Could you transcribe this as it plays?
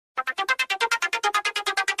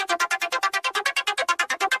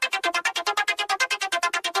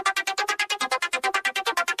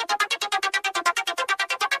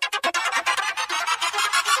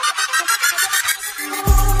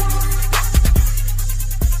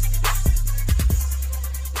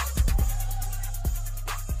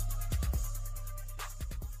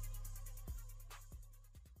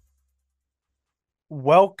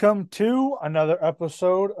Welcome to another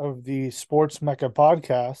episode of the Sports Mecca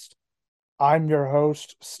podcast. I'm your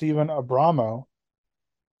host, Stephen Abramo.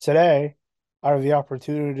 Today, I have the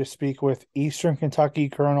opportunity to speak with Eastern Kentucky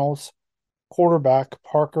Colonels quarterback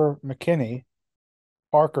Parker McKinney.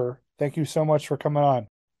 Parker, thank you so much for coming on.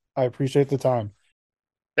 I appreciate the time.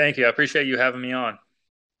 Thank you. I appreciate you having me on.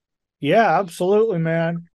 Yeah, absolutely,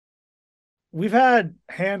 man. We've had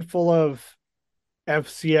a handful of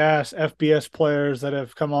FCS, FBS players that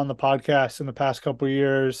have come on the podcast in the past couple of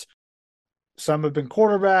years. Some have been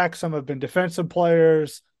quarterbacks, some have been defensive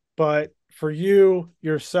players, but for you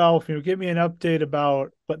yourself, give me an update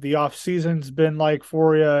about what the off season's been like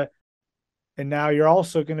for you. And now you're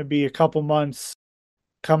also going to be a couple months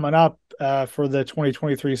coming up for the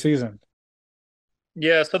 2023 season.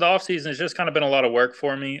 Yeah, so the offseason has just kind of been a lot of work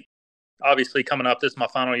for me. Obviously, coming up, this is my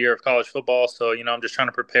final year of college football. So, I'm just trying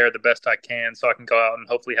to prepare the best I can so I can go out and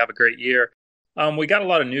hopefully have a great year. We got a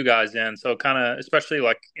lot of new guys in. So, kind of, especially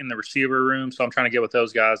like in the receiver room. So, I'm trying to get with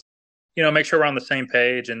those guys, make sure we're on the same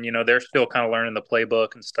page. And, they're still kind of learning the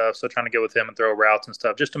playbook and stuff. So, trying to get with them and throw routes and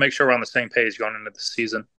stuff just to make sure we're on the same page going into the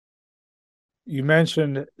season. You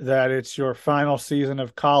mentioned that it's your final season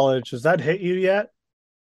of college. Has that hit you yet?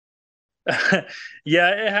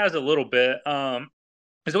 Yeah, it has a little bit.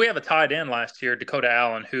 So we have a tight end last year, Dakota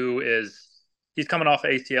Allen, he's coming off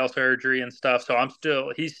ACL surgery and stuff.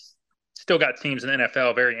 So he's still got teams in the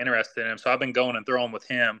NFL very interested in him. So I've been going and throwing with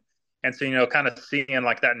him. And so, kind of seeing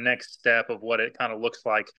like that next step of what it kind of looks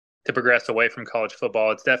like to progress away from college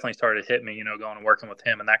football. It's definitely started to hit me, going and working with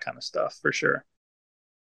him and that kind of stuff for sure.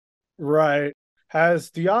 Right.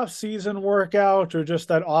 Has the off season workout or just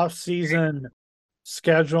that off season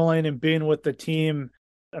scheduling and being with the team?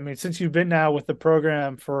 I mean, since you've been now with the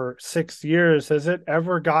program for 6 years, has it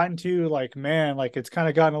ever gotten to you like, man, like it's kind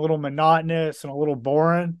of gotten a little monotonous and a little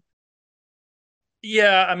boring?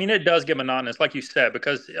 Yeah, I mean, it does get monotonous, like you said,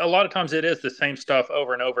 because a lot of times it is the same stuff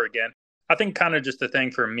over and over again. I think kind of just the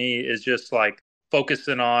thing for me is just like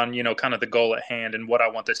focusing on, kind of the goal at hand and what I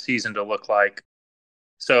want the season to look like.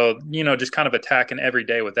 So, just kind of attacking every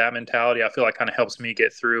day with that mentality, I feel like kind of helps me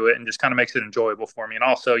get through it and just kind of makes it enjoyable for me. And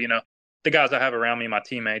also, the guys I have around me, my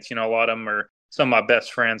teammates, a lot of them are some of my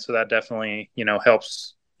best friends. So that definitely,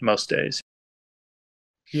 helps most days.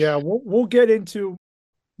 Yeah, we'll get into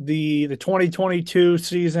the 2022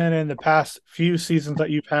 season and the past few seasons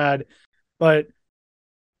that you've had, but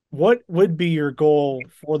what would be your goal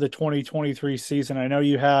for the 2023 season? I know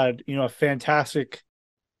you had, a fantastic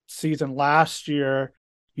season last year.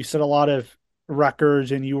 You set a lot of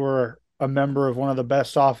records and you were a member of one of the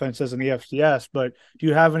best offenses in the FCS, but do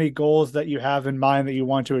you have any goals that you have in mind that you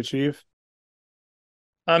want to achieve?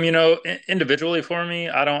 Individually for me,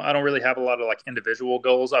 I don't really have a lot of like individual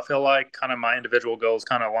goals. I feel like kind of my individual goals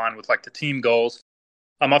kind of align with like the team goals.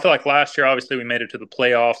 I feel like last year, obviously, we made it to the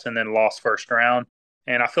playoffs and then lost first round.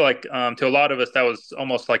 And I feel like to a lot of us, that was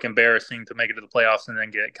almost like embarrassing to make it to the playoffs and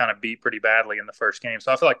then get kind of beat pretty badly in the first game.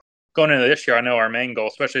 So I feel like going into this year, I know our main goal,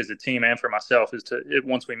 especially as a team and for myself, is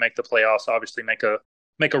once we make the playoffs, obviously make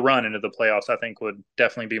a run into the playoffs. I think would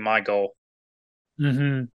definitely be my goal.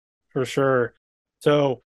 Mm-hmm. For sure.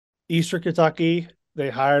 So, Eastern Kentucky,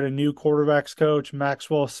 they hired a new quarterbacks coach,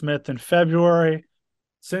 Maxwell Smith, in February.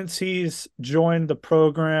 Since he's joined the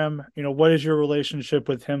program, what is your relationship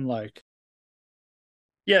with him like?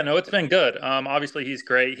 Yeah, no, it's been good. Obviously, he's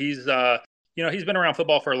great. He's been around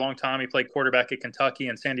football for a long time. He played quarterback at Kentucky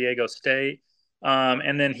and San Diego State.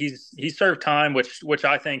 And then he served time, which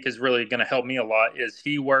I think is really going to help me a lot. Is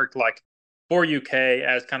he worked like for UK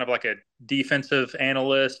as kind of like a defensive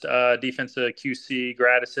analyst, defensive QC,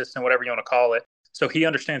 grad assistant, whatever you want to call it. So he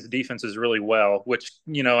understands the defenses really well, which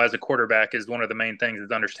as a quarterback is one of the main things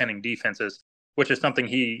is understanding defenses, which is something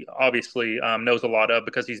he obviously knows a lot of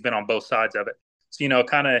because he's been on both sides of it. So,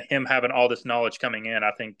 kind of him having all this knowledge coming in,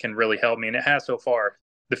 I think can really help me. And it has so far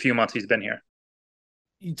the few months he's been here.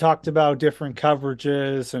 You talked about different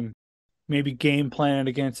coverages and maybe game plan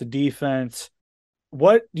against a defense.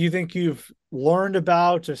 What do you think you've learned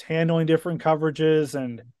about just handling different coverages?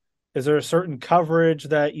 And is there a certain coverage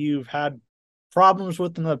that you've had problems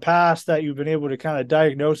with in the past that you've been able to kind of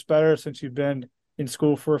diagnose better since you've been in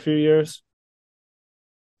school for a few years?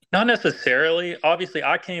 Not necessarily. Obviously,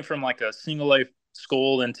 I came from like a single A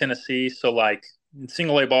school in Tennessee. So like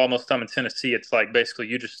single A ball most of the time in Tennessee, it's like basically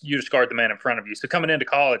you just guard the man in front of you. So coming into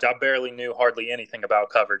college, I barely knew hardly anything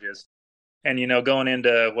about coverages. And going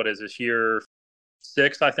into what is this year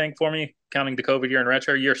six, I think, for me, counting the COVID year in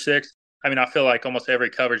retro, year six. I mean, I feel like almost every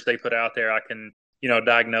coverage they put out there, I can,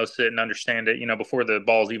 diagnose it and understand it, before the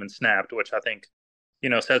ball's even snapped, which I think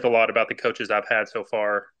says a lot about the coaches I've had so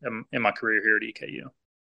far in my career here at EKU.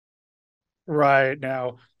 Right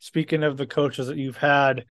now, speaking of the coaches that you've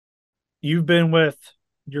had, you've been with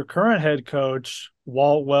your current head coach,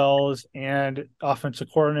 Walt Wells, and offensive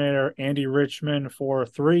coordinator, Andy Richmond, for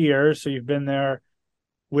 3 years. So you've been there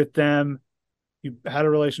with them. You've had a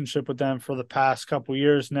relationship with them for the past couple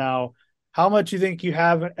years now. How much do you think you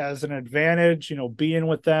have as an advantage, being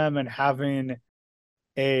with them and having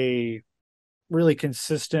a really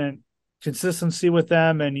consistency with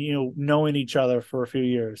them and, knowing each other for a few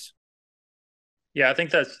years? Yeah, I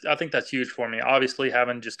think that's huge for me. Obviously,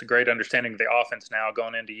 having just a great understanding of the offense now,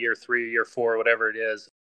 going into year 3, year 4, whatever it is,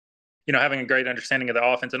 having a great understanding of the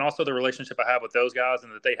offense and also the relationship I have with those guys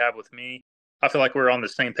and that they have with me. I feel like we're on the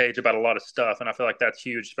same page about a lot of stuff, and I feel like that's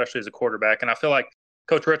huge, especially as a quarterback. And I feel like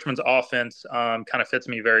Coach Richmond's offense kind of fits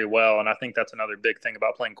me very well, and I think that's another big thing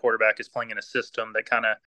about playing quarterback is playing in a system that kind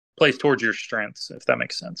of plays towards your strengths, if that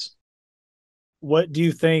makes sense. What do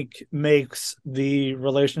you think makes the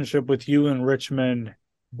relationship with you and Richmond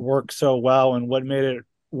work so well, and what made it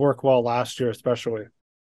work well last year, especially?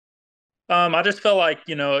 I just felt like,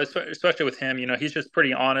 especially with him, he's just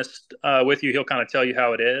pretty honest with you. He'll kind of tell you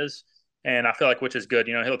how it is. And I feel like, which is good.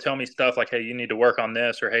 He'll tell me stuff like, hey, you need to work on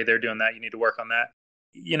this, or hey, they're doing that. You need to work on that.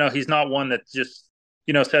 He's not one that just,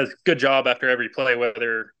 says good job after every play,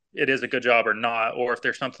 whether it is a good job or not, or if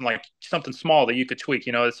there's something small that you could tweak,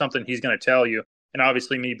 it's something he's going to tell you. And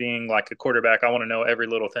obviously, me being like a quarterback, I want to know every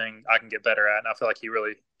little thing I can get better at. And I feel like he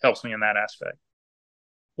really helps me in that aspect.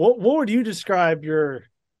 What would you describe your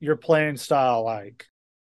playing style like?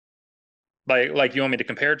 Like you want me to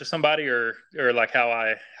compare it to somebody, or like how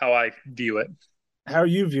I view it. How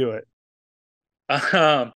you view it?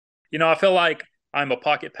 I feel like I'm a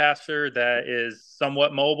pocket passer that is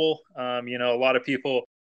somewhat mobile. A lot of people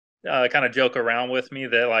kind of joke around with me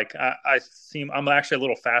that like I'm actually a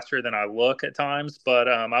little faster than I look at times, but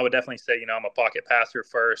I would definitely say, I'm a pocket passer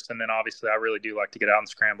first, and then obviously I really do like to get out and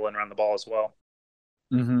scramble and run the ball as well.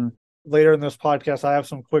 Mm-hmm. Later in this podcast, I have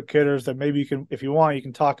some quick hitters that maybe you can, if you want, you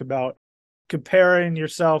can talk about comparing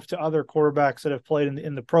yourself to other quarterbacks that have played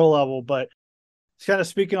in the pro level. But it's kind of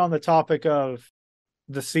speaking on the topic of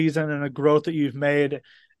the season and the growth that you've made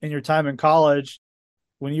in your time in college.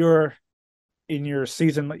 When you were in your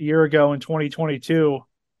season a year ago in 2022,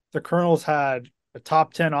 the Colonels had a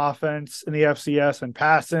top 10 offense in the FCS and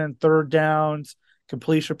passing, third downs,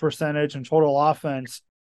 completion percentage, and total offense.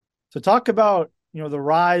 So talk about, the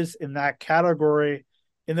rise in that category,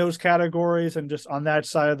 in those categories, and just on that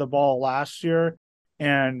side of the ball last year,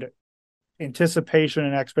 and anticipation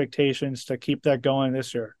and expectations to keep that going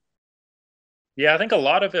this year. Yeah, I think a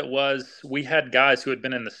lot of it was we had guys who had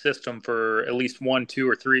been in the system for at least 1, 2,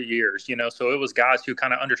 or 3 years, so it was guys who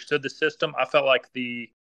kind of understood the system. I felt like the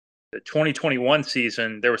 2021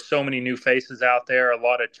 season, there were so many new faces out there, a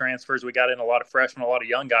lot of transfers. We got in a lot of freshmen, a lot of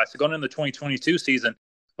young guys. So going into the 2022 season,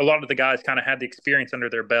 a lot of the guys kind of had the experience under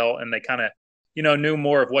their belt, and they kind of, knew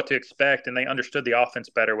more of what to expect, and they understood the offense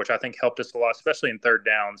better, which I think helped us a lot, especially in third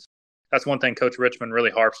downs. That's one thing Coach Richmond really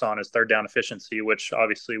harps on is third down efficiency, which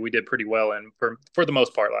obviously we did pretty well in for the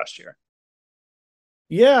most part last year.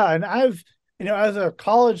 Yeah, and I've, as a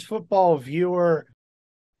college football viewer,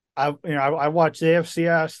 I watch the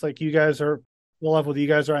FCS like you guys are, the level that you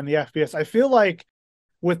guys are on the FBS. I feel like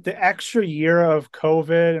with the extra year of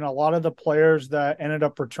COVID and a lot of the players that ended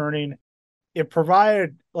up returning, it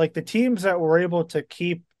provided like the teams that were able to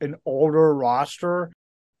keep an older roster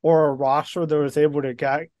or a roster that was able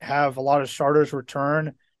to have a lot of starters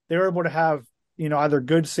return. They were able to have, either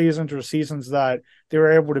good seasons or seasons that they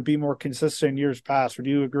were able to be more consistent in years past. Would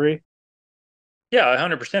you agree? Yeah, I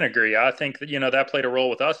 100% agree. I think that, that played a role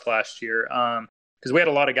with us last year because we had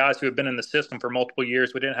a lot of guys who had been in the system for multiple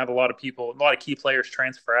years. We didn't have a lot of people, a lot of key players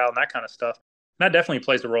transfer out and that kind of stuff. And that definitely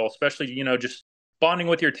plays a role, especially, just bonding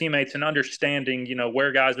with your teammates and understanding,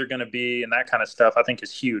 where guys are going to be and that kind of stuff, I think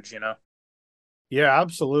is huge. Yeah,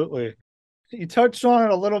 absolutely. You touched on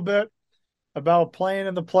it a little bit about playing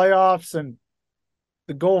in the playoffs, and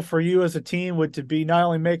the goal for you as a team would to be not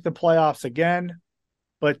only make the playoffs again,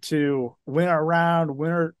 but to win a round,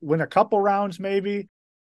 win a couple rounds, maybe.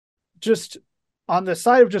 Just on the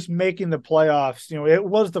side of just making the playoffs, it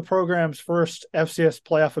was the program's first FCS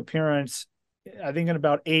playoff appearance, I think, in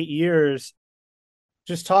about 8 years.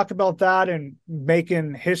 Just talk about that and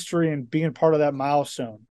making history and being part of that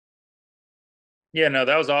milestone. Yeah, no,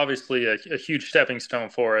 that was obviously a huge stepping stone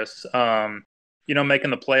for us. Making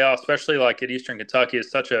the playoffs, especially like at Eastern Kentucky,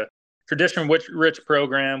 is such a tradition-rich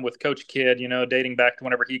program with Coach Kidd, dating back to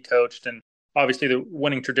whenever he coached, and obviously the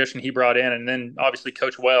winning tradition he brought in, and then obviously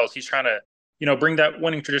Coach Wells, he's trying to, bring that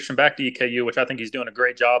winning tradition back to EKU, which I think he's doing a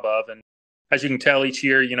great job of. And as you can tell, each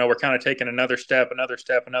year, we're kind of taking another step, another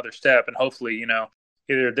step, another step, and hopefully,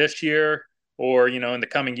 either this year or in the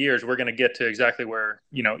coming years, we're going to get to exactly where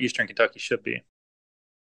Eastern Kentucky should be.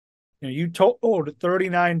 You totaled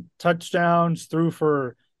 39 touchdowns, threw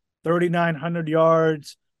for 3,900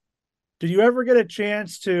 yards. Did you ever get a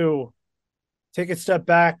chance to take a step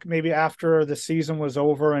back, maybe after the season was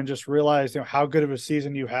over, and just realize how good of a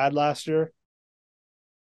season you had last year?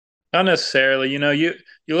 Not necessarily. You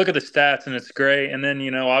look at the stats and it's great, and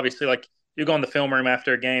then obviously like you go in the film room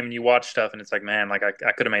after a game and you watch stuff and it's like, man, like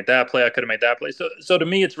I could have made that play, I could have made that play. So to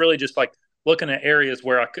me, it's really just like looking at areas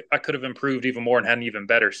where I could have improved even more and had an even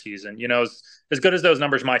better season. As good as those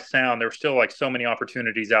numbers might sound, there were still like so many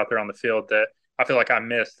opportunities out there on the field that I feel like I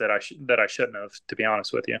missed that I shouldn't have, to be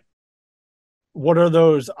honest with you. What are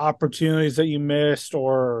those opportunities that you missed,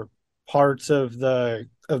 or parts of the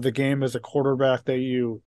game as a quarterback that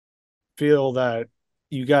you feel that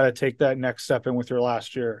you got to take that next step in with your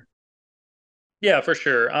last year? Yeah, for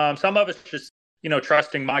sure. Some of it's just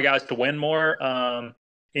trusting my guys to win more.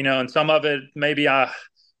 And some of it maybe on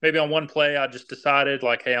one play I just decided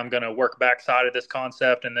like, hey, I'm going to work backside of this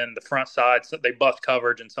concept, and then the front side so they bust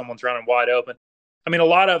coverage and someone's running wide open. I mean, a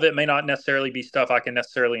lot of it may not necessarily be stuff I can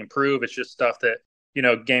necessarily improve. It's just stuff that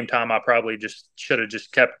game time I probably just should have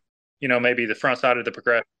just kept maybe the front side of the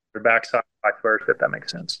progression or backside vice versa, if that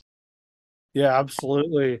makes sense. Yeah,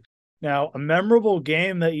 absolutely. Now, a memorable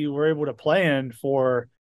game that you were able to play in for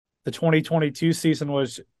the 2022 season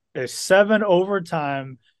was a 7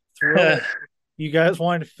 overtime thrill. You guys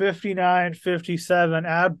won 59-57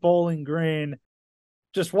 at Bowling Green.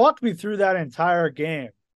 Just walk me through that entire game.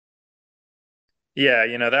 Yeah,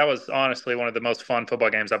 that was honestly one of the most fun football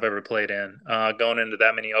games I've ever played in. Going into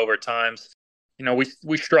that many overtimes,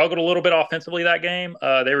 we struggled a little bit offensively that game.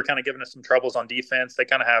 They were kind of giving us some troubles on defense. They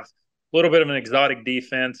kind of have a little bit of an exotic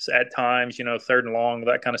defense at times, third and long,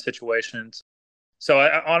 that kind of situations. So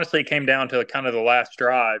honestly, it came down to kind of the last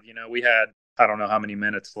drive. We had, I don't know how many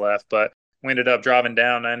minutes left, but we ended up driving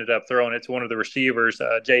down. I ended up throwing it to one of the receivers,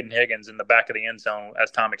 Jaden Higgins, in the back of the end zone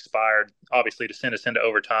as time expired, obviously to send us into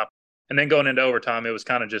overtime. And then going into overtime, it was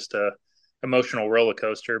kind of just a emotional roller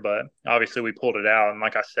coaster, but obviously we pulled it out. And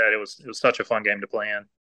like I said, it was such a fun game to play in.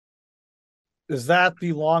 Is that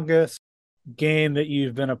the longest game that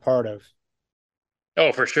you've been a part of?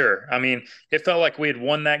 Oh, for sure. I mean, it felt like we had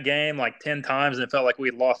won that game like 10 times, and it felt like we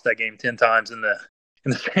had lost that game 10 times in the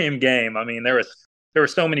same game. I mean, there were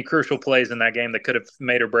so many crucial plays in that game that could have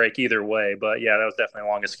made or break either way. But yeah, that was definitely the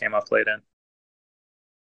longest game I played in.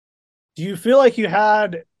 Do you feel like you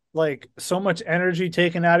had like so much energy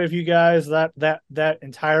taken out of you guys that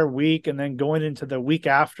entire week, and then going into the week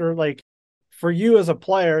after? Like, for you as a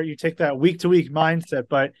player, you take that week to week mindset,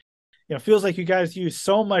 but it feels like you guys used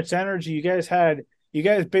so much energy. You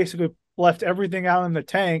guys basically left everything out in the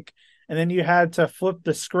tank, and then you had to flip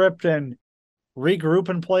the script and regroup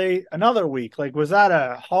and play another week. Like, was that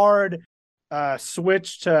a hard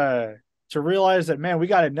switch to realize that, man, we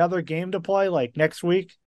got another game to play like next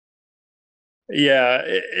week? Yeah,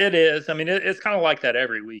 it is. I mean, it's kind of like that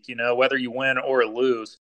every week, whether you win or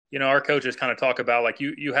lose. Our coaches kind of talk about like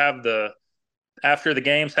you have the after the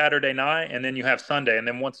game Saturday night, and then you have Sunday, and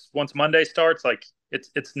then once Monday starts, like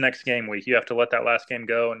it's next game week. You have to let that last game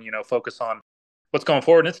go and focus on what's going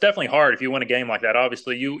forward. And it's definitely hard if you win a game like that.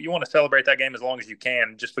 Obviously, you want to celebrate that game as long as you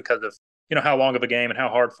can, just because of how long of a game and how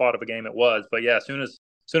hard fought of a game it was. But yeah, as soon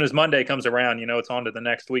as Monday comes around, it's on to the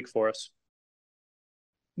next week for us.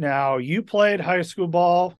 Now, you played high school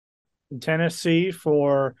ball in Tennessee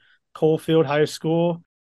for Coalfield High School.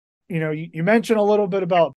 You mentioned a little bit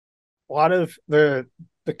about a lot of the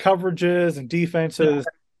coverages and defenses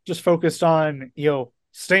just focused on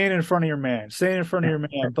staying in front of your man, staying in front of your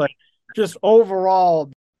man. But just overall,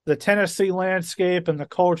 the Tennessee landscape and the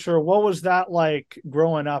culture, what was that like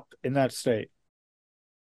growing up in that state?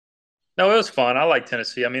 No, it was fun. I like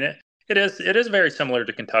Tennessee. I mean, it is very similar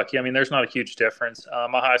to Kentucky. I mean, there's not a huge difference.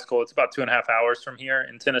 My high school, it's about 2.5 hours from here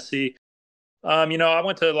in Tennessee. I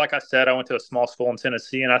went to, like I said, I went to a small school in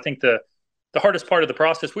Tennessee, and I think the hardest part of the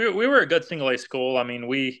process, we were a good single A school. I mean,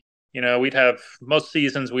 we'd have most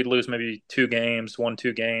seasons we'd lose maybe 2 games, 1,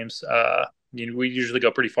 2 games. We usually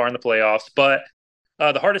go pretty far in the playoffs, but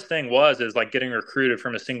the hardest thing is like getting recruited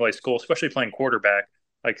from a single A school, especially playing quarterback.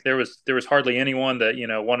 Like there was hardly anyone that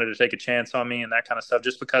wanted to take a chance on me and that kind of stuff.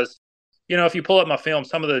 Just because if you pull up my film,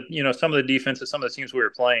 some of the defenses, some of the teams we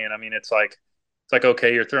were playing, I mean, it's like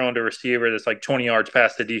okay, you're throwing to a receiver that's like 20 yards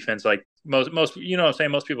past the defense. Like most what I'm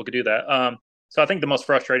saying, most people could do that. So I think the most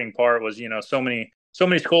frustrating part was so many so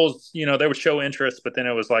many schools, they would show interest, but then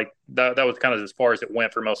it was like that was kind of as far as it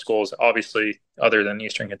went for most schools, obviously, other than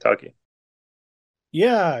Eastern Kentucky.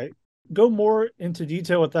 Yeah, go more into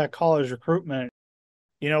detail with that college recruitment.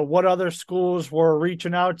 What other schools were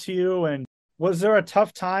reaching out to you, and was there a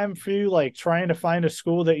tough time for you, like trying to find a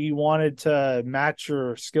school that you wanted to match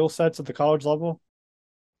your skill sets at the college level?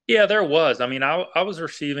 Yeah, there was. I mean, I was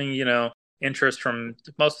receiving, interest from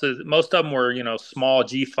most of them were, small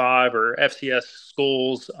G5 or FCS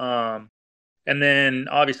schools. And then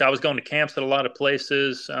obviously I was going to camps at a lot of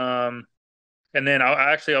places. And then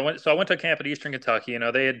I went to a camp at Eastern Kentucky.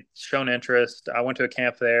 They had shown interest. I went to a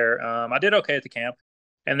camp there. I did okay at the camp.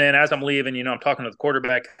 And then as I'm leaving, I'm talking to the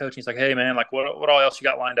quarterback coach. And he's like, "Hey man, like what all else you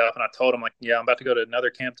got lined up?" And I told him like, "Yeah, I'm about to go to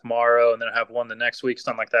another camp tomorrow, and then I have one the next week,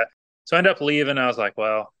 something like that." So I ended up leaving. I was like,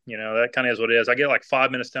 "Well, that kind of is what it is." I get like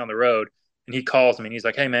 5 minutes down the road, and he calls me, and he's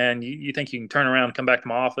like, "Hey man, you think you can turn around and come back to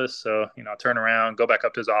my office?" So I turn around, go back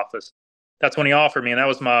up to his office. That's when he offered me, and that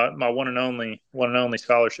was my one and only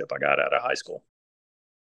scholarship I got out of high school.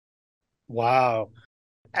 Wow.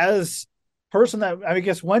 As person that I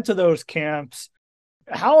guess went to those camps,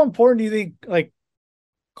 how important do you think like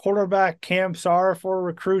quarterback camps are for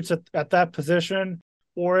recruits at that position?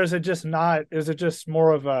 Or is it just not, is it just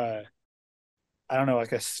more of a, I don't know,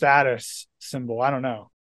 like a status symbol? I don't know.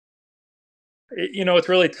 It's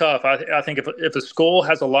really tough. I think if a school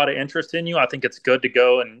has a lot of interest in you, I think it's good to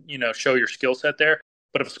go and show your skill set there.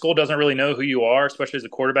 But if a school doesn't really know who you are, especially as a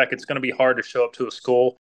quarterback, it's going to be hard to show up to a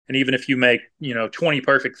school. And even if you make 20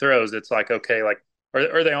 perfect throws, it's like okay, like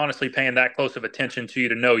are they honestly paying that close of attention to you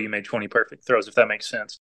to know you made 20 perfect throws? If that makes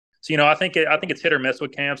sense. So I think it's hit or miss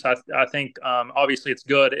with camps. I think obviously it's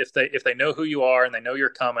good if they know who you are and they know you're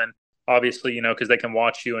coming. Obviously, because they can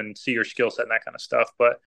watch you and see your skill set and that kind of stuff.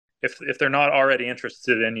 But if they're not already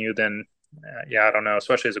interested in you, then yeah, I don't know,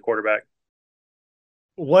 especially as a quarterback.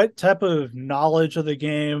 What type of knowledge of the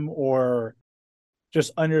game or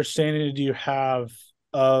just understanding do you have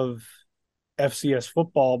of FCS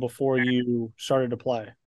football before you started to play?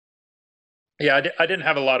 Yeah, I didn't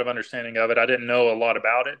have a lot of understanding of it. I didn't know a lot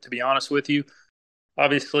about it, to be honest with you.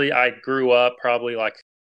 Obviously, I grew up probably like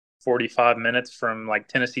 45 minutes from like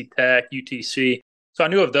Tennessee Tech, UTC. So I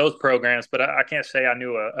knew of those programs, but I can't say I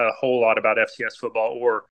knew a whole lot about FCS football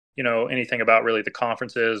or, anything about really the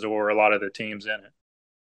conferences or a lot of the teams in it.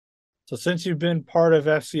 So since you've been part of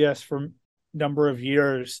FCS for a number of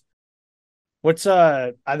years, what's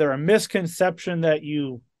either a misconception that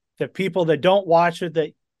people that don't watch it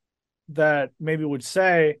that maybe would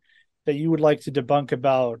say that you would like to debunk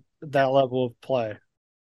about that level of play?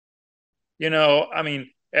 I mean,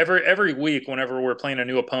 every week whenever we're playing a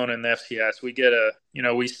new opponent in the FCS, we get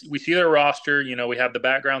we see their roster. We have the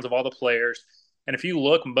backgrounds of all the players, and if you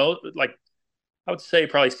look, like I would say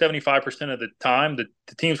probably 75% of the time, the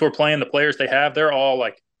teams we're playing, the players they have, they're all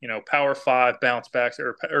like Power Five bounce backs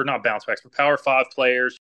or not bounce backs, but Power Five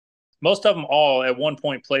players. Most of them all at one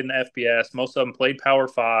point played in the FBS. Most of them played Power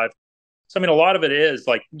Five. So I mean, a lot of it is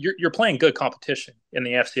like you're playing good competition in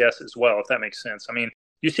the FCS as well, if that makes sense. I mean,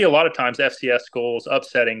 you see a lot of times FCS schools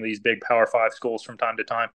upsetting these big Power Five schools from time to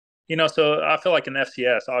time. So I feel like in the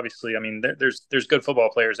FCS, obviously, I mean, there's good football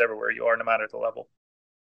players everywhere you are, no matter the level.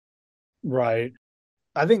 Right.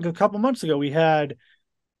 I think a couple months ago we had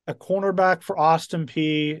a cornerback for Austin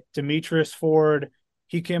P, Demetrius Ford.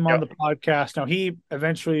 He came on Yep. the podcast. Now he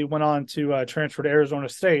eventually went on to transfer to Arizona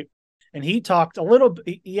State, and he talked a little.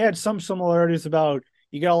 He had some similarities about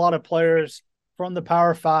you got a lot of players from the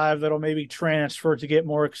Power Five that'll maybe transfer to get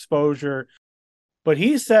more exposure. But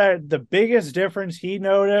he said the biggest difference he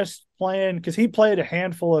noticed playing because he played a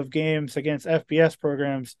handful of games against FBS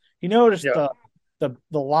programs. He noticed Yeah. the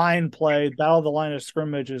line play, battle of the line of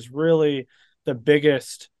scrimmage is really the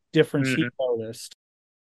biggest difference he Hmm. noticed.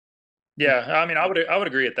 Yeah. I mean, I would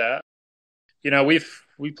agree with that.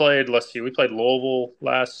 We played. Let's see, we played Louisville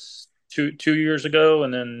last two years ago,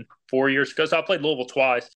 and then 4 years ago. So I played Louisville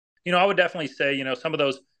twice. I would definitely say some of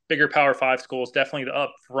those bigger Power Five schools, definitely the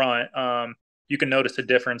up front. You can notice a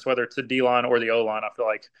difference whether it's the D line or the O line. I feel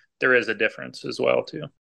like there is a difference as well too.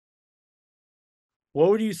 What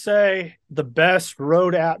would you say the best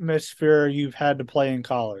road atmosphere you've had to play in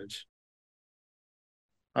college?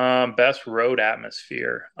 Best road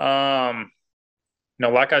atmosphere.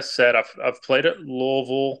 Like I said, I've played at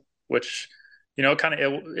Louisville, which it kind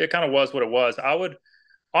of was what it was. I would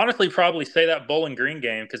honestly probably say that Bowling Green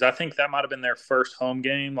game because I think that might have been their first home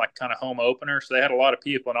game, like kind of home opener. So they had a lot of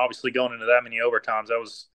people, and obviously going into that many overtimes, that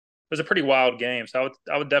was a pretty wild game. So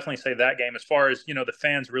I would definitely say that game. As far as the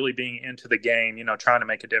fans really being into the game, trying to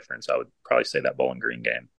make a difference, I would probably say that Bowling Green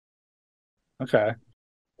game. Okay.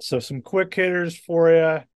 So some quick hitters for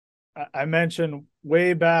you. I mentioned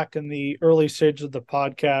way back in the early stage of the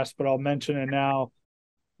podcast, but I'll mention it now.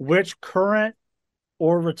 Which current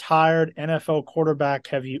or retired NFL quarterback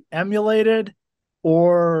have you emulated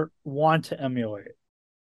or want to emulate?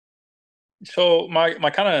 So my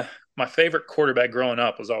kind of my favorite quarterback growing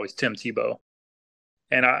up was always Tim Tebow.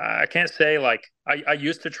 And I can't say like I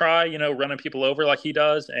used to try, running people over like he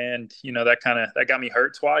does, and that got me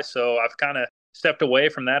hurt twice. So I've kind of stepped away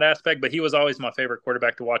from that aspect. But he was always my favorite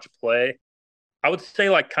quarterback to watch play. I would say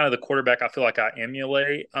like kind of the quarterback I feel like I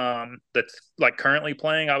emulate, that's like currently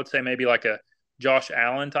playing. I would say maybe like a Josh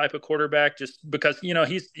Allen type of quarterback, just because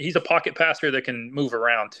he's a pocket passer that can move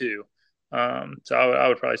around too. So I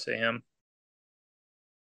would probably say him.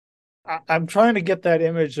 I'm trying to get that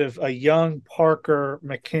image of a young Parker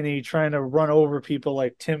McKinney trying to run over people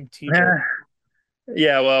like Tim Tebow.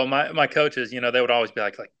 Yeah, well, my coaches, they would always be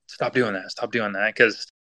like, stop doing that, because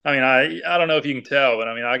I mean, I don't know if you can tell, but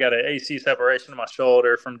I mean, I got an AC separation in my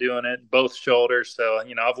shoulder from doing it, both shoulders, so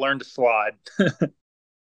I've learned to slide.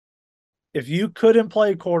 If you couldn't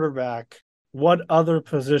play quarterback, what other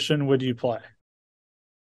position would you play?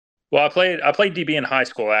 Well, I played DB in high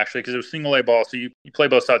school actually because it was single A ball, so you play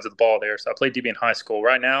both sides of the ball there. So I played DB in high school.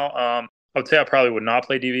 Right now, I would say I probably would not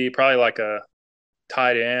play DB, probably like a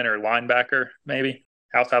tight end or linebacker, maybe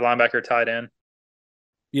outside linebacker, tight end.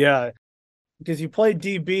 Yeah, because you played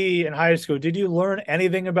DB in high school. Did you learn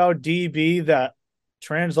anything about DB that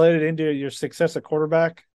translated into your success at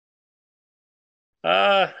quarterback?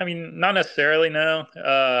 I mean, not necessarily, no.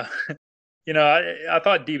 I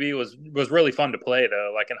thought DB was really fun to play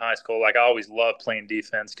though. Like in high school, like I always loved playing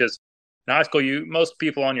defense because in high school, you most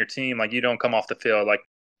people on your team like you don't come off the field. Like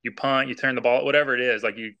you punt, you turn the ball, whatever it is.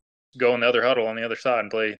 Like you go in the other huddle on the other side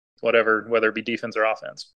and play whatever, whether it be defense or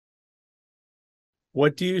offense.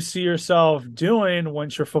 What do you see yourself doing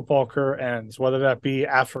once your football career ends, whether that be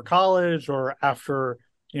after college or after,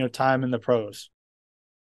 time in the pros?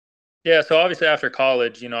 Yeah, so obviously after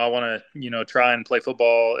college, I want to, try and play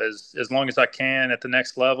football as long as I can at the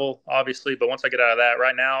next level, obviously. But once I get out of that,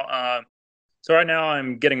 right now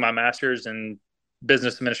I'm getting my master's in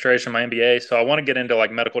business administration, my MBA. So I want to get into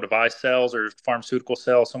like medical device sales or pharmaceutical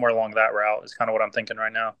sales, somewhere along that route is kind of what I'm thinking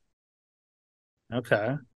right now.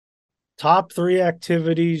 Okay. Top three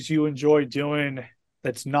activities you enjoy doing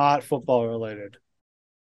that's not football related.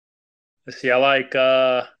 Let's see, I like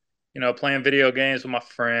playing video games with my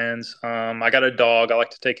friends. I got a dog. I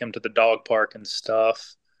like to take him to the dog park and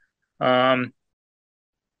stuff. Um,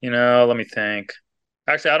 let me think.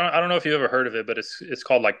 Actually, I don't know if you ever heard of it, but it's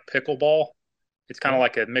called like pickleball. It's kind of Yeah.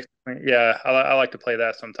 like a mix. Yeah, I like to play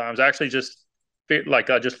that sometimes. I actually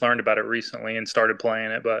I just learned about it recently and started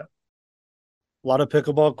playing it, but A lot of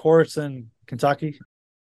pickleball courts in Kentucky.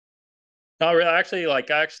 not really.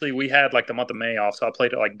 Actually, we had like the month of May off, so I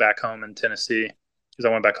played it like back home in Tennessee because I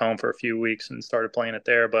went back home for a few weeks and started playing it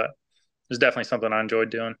there. But it's definitely something I enjoyed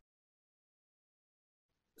doing.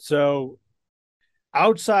 So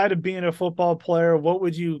outside of being a football player, what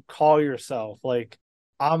would you call yourself? Like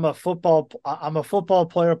I'm a football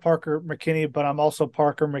player, Parker McKinney, but I'm also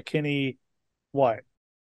Parker McKinney. What?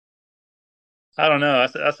 I don't know.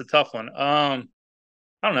 That's a tough one.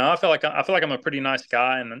 I don't know. I feel like I'm a pretty nice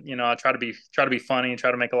guy, and I try to be funny and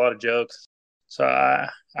try to make a lot of jokes. So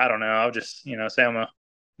I don't know. I'll just say I'm a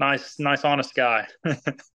nice honest guy.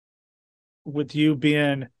 With you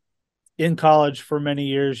being in college for many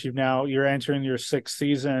years, you're entering your sixth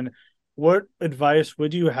season. What advice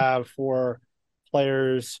would you have for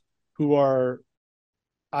players who are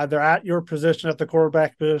either at your position at the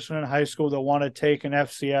quarterback position in high school that want to take an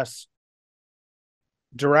FCS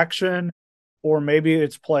direction, or maybe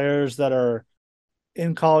it's players that are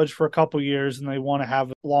in college for a couple years and they want to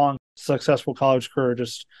have a long, successful college career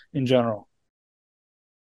just in general?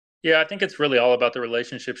 Yeah, I think it's really all about the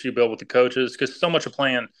relationships you build with the coaches because so much of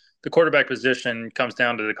playing the quarterback position comes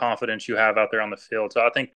down to the confidence you have out there on the field. So I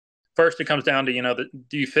think first it comes down to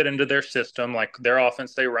do you fit into their system, like their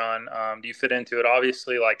offense they run? Do you fit into it?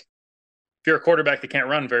 Obviously, like if you're a quarterback that can't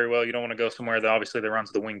run very well, you don't want to go somewhere that obviously that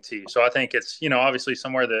runs the wing tee. So I think it's obviously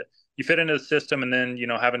somewhere that you fit into the system, and then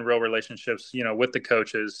having real relationships with the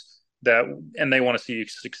coaches that and they want to see you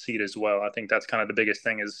succeed as well. I think that's kind of the biggest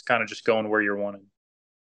thing is kind of just going where you're wanted.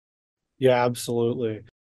 Yeah, absolutely.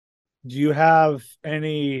 Do you have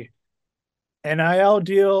any NIL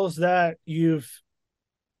deals that you've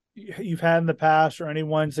had in the past or any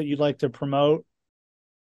ones that you'd like to promote?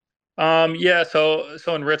 Yeah, so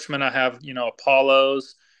in Richmond I have,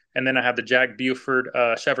 Apollo's, and then I have the Jack Buford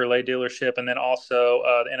Chevrolet dealership, and then also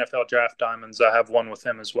the NFL Draft Diamonds. I have one with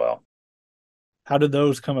them as well. How did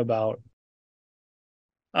those come about?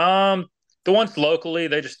 Um, the ones locally,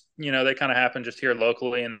 they just, they kind of happen just here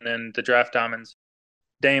locally. And then the Draft Diamonds,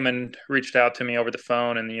 Damon reached out to me over the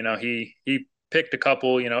phone, and he picked a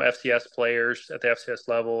couple, FCS players at the FCS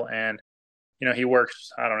level, and he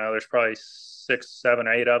works. I don't know. There's probably six, seven,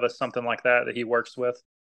 eight of us, something like that, that he works with.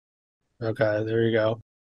 Okay, there you go.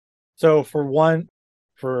 So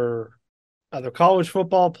for other college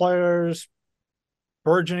football players,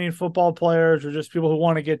 burgeoning football players, or just people who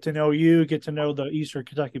want to get to know you, get to know the Eastern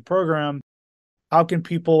Kentucky program, how can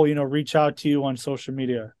people, reach out to you on social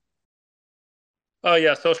media? Oh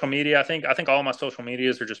yeah, social media. I think all my social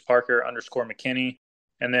medias are just Parker underscore McKinney,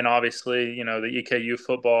 and then obviously the EKU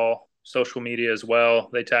football social media as well.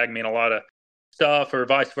 They tag me in a lot of stuff, or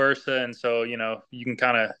vice versa, and so you can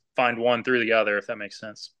kind of find one through the other if that makes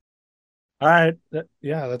sense. All right.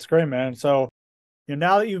 Yeah, that's great, man. So,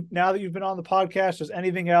 now that you've been on the podcast, is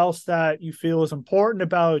anything else that you feel is important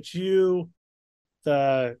about you,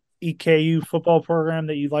 the EKU football program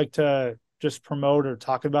that you'd like to just promote or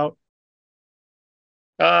talk about?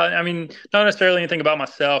 I mean, not necessarily anything about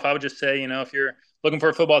myself. I would just say, if you're looking for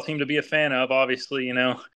a football team to be a fan of, obviously,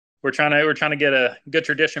 we're trying to get a good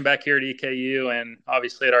tradition back here at EKU, and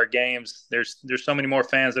obviously at our games, there's so many more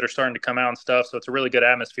fans that are starting to come out and stuff. So it's a really good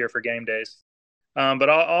atmosphere for game days. But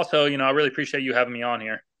also, I really appreciate you having me on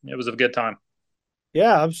here. It was a good time.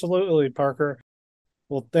 Yeah, absolutely, Parker.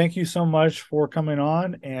 Well, thank you so much for coming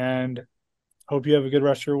on and hope you have a good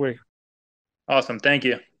rest of your week. Awesome. Thank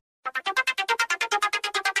you.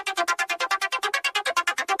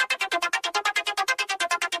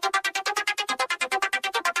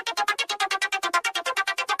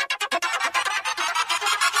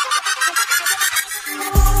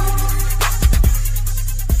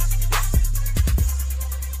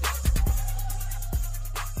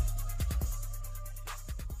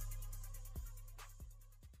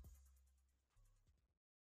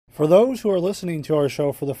 For those who are listening to our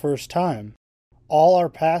show for the first time, all our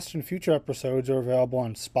past and future episodes are available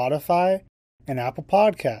on Spotify and Apple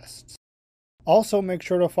Podcasts. Also, make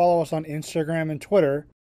sure to follow us on Instagram and Twitter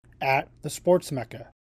at The Sports Mecca.